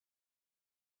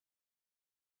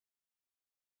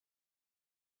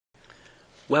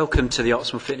Welcome to the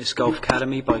Optimal Fitness Golf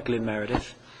Academy by Glyn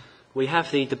Meredith. We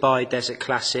have the Dubai Desert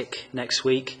Classic next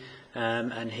week,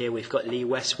 and here we've got Lee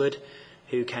Westwood,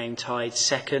 who came tied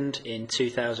second in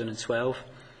 2012.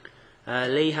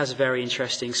 Lee has a very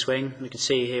interesting swing. We can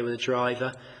see here with the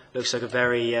driver, looks like a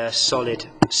very solid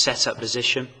setup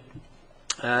position.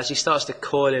 As he starts to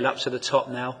coil it up to the top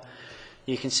now,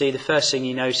 you can see the first thing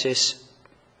you notice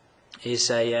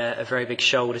is a very big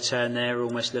shoulder turn there,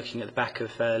 almost looking at the back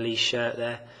of Lee's shirt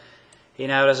there. He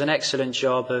now does an excellent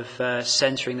job of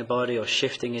centering the body or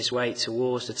shifting his weight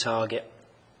towards the target.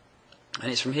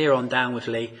 And it's from here on down with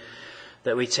Lee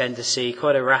that we tend to see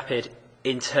quite a rapid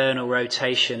internal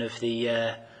rotation of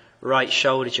the right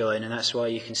shoulder joint, and that's why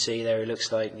you can see there it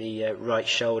looks like the right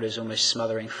shoulder is almost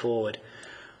smothering forward.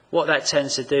 What that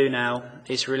tends to do now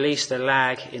is release the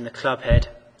lag in the club head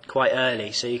quite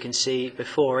early, so you can see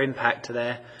before impact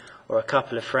there, or a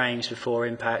couple of frames before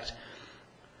impact,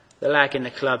 the lag in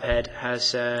the club head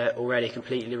has already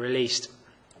completely released.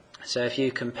 So if you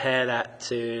compare that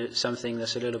to something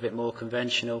that's a little bit more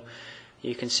conventional,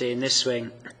 you can see in this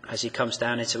swing, as he comes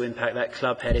down into impact, that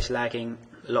club head is lagging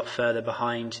a lot further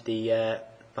behind the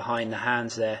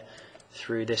hands there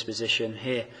through this position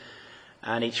here.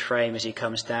 And each frame as he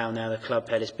comes down now, the club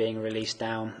head is being released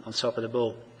down on top of the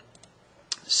ball.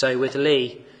 So with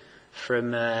Lee,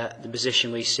 from the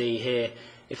position we see here,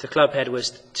 if the club head was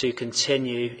to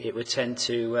continue, it would tend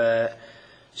to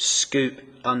scoop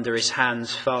under his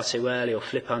hands far too early, or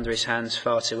flip under his hands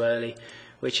far too early,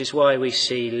 which is why we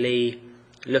see Lee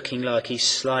looking like he's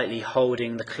slightly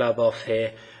holding the club off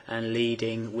here and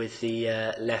leading with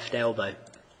the left elbow,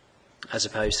 as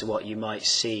opposed to what you might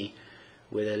see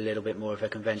with a little bit more of a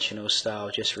conventional style,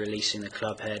 just releasing the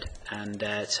club head and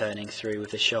turning through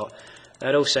with the shot.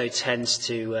 That also tends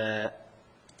to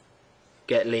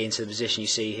get Lee into the position you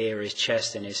see here. His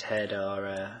chest and his head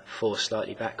are forced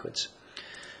slightly backwards.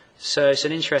 So it's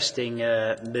an interesting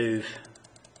move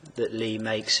that Lee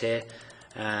makes here,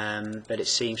 but it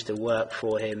seems to work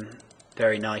for him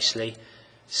very nicely.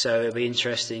 So it'll be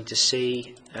interesting to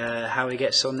see how he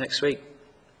gets on next week.